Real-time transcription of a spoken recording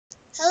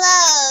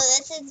Hello,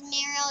 this is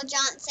Muriel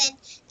Johnson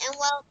and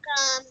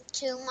welcome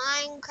to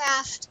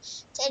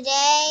Minecraft. Today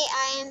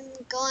I am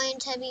going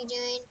to be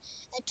doing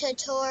a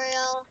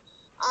tutorial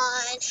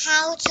on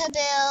how to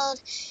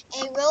build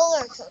a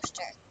roller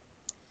coaster.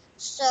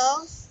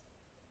 So,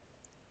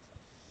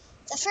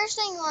 the first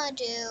thing you want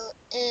to do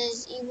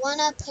is you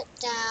want to put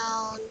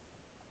down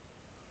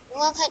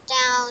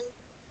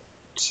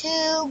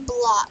 2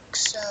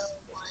 blocks. So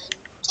 1,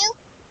 2.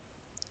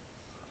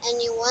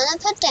 And you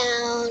want to put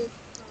down the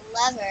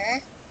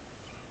lever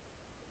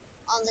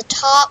on the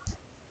top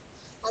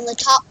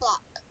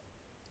block.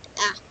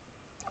 That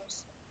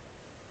was the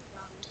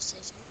wrong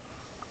decision.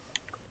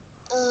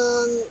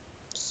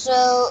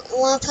 So you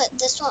want to put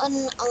this one on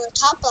the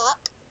top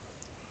block,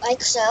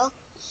 like so,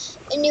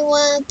 and you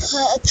want to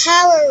put a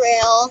power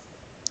rail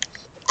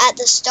at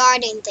the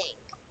starting thing.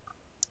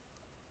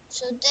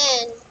 So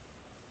then,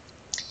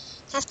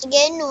 have to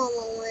get a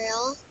normal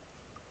rail.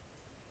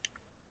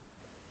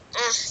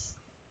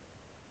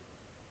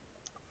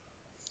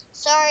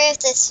 Sorry if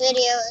this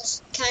video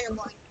is kind of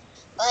boring,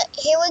 but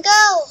here we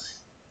go.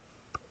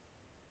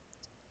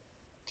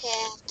 Okay,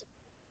 I have to.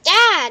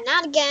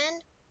 Not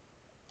again.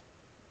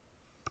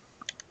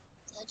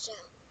 Let's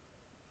jump.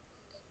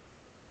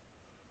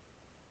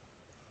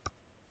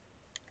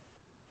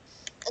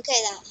 Okay,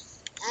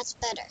 that's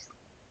better.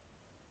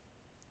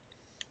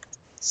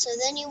 So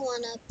then you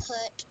want to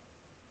put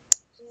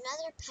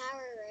another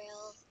power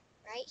rail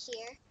right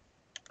here.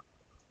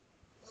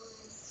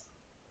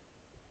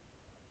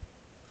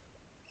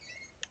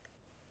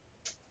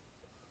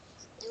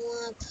 You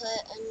want to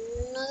put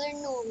another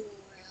normal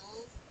rail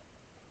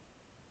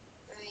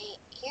right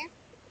here.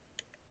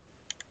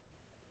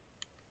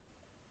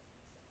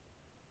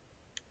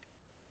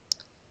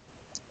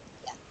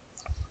 Yeah.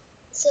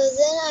 So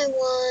then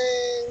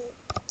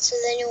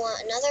you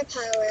want another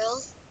power rail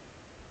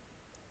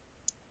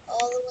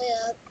all the way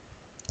up.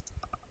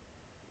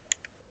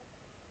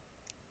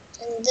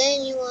 And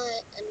then you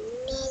want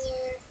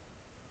another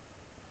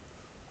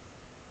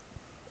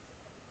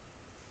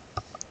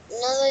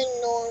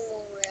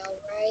normal rail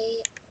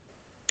right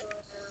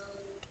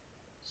around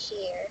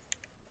here.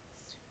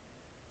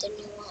 Then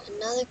you want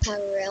another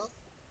power rail.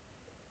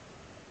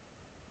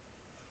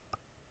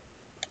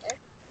 There.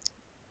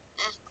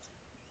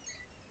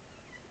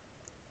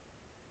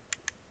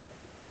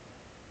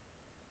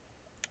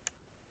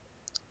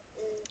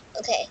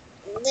 Okay.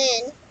 And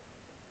then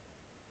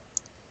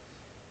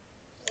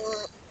you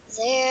want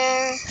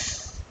there.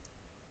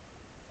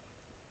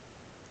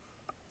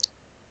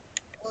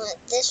 Want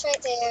this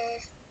right there.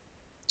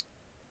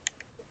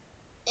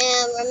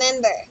 And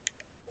remember,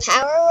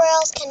 power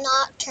rails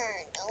cannot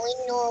turn. Only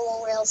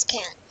normal rails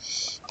can.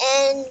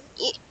 And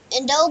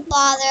don't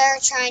bother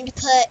trying to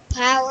put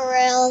power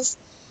rails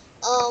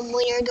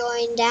when you're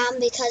going down,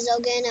 because they'll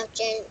get enough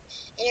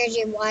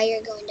energy while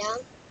you're going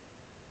down.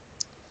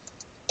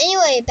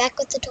 Anyway, back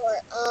with the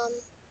tour.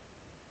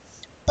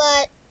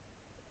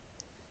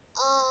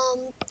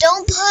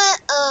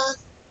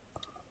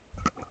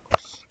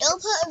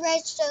 Don't put a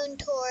redstone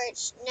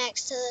torch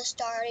next to the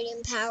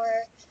starting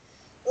power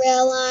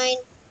rail line.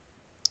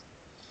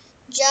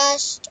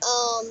 Just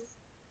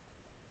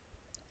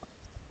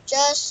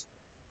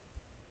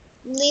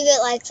leave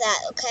it like that,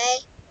 okay?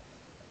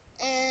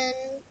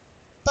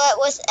 But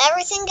with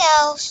everything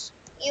else,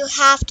 you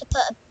have to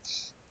put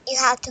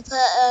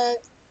a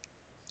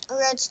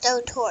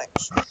redstone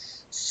torch.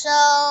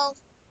 So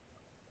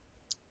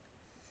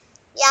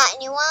yeah,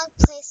 and you want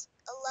to place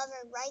a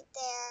lever right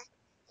there,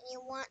 and you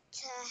want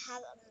to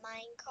have a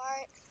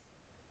minecart.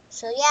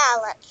 So yeah,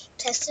 let's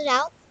test it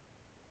out.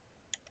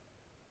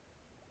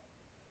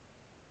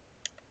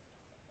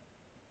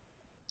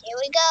 Here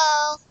we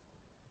go.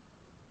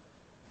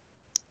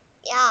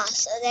 Yeah,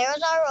 so there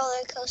was our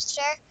roller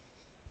coaster.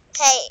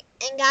 Hey,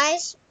 and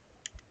guys,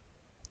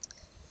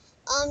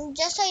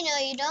 just so you know,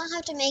 you don't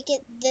have to make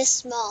it this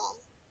small,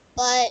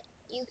 but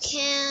you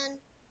can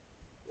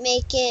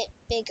make it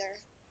bigger,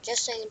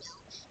 just so you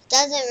know. It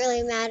doesn't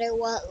really matter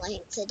what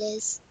length it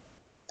is.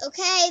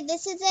 Okay,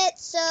 this is it,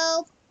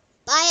 so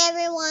bye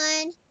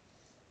everyone.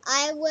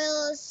 I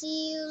will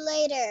see you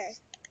later.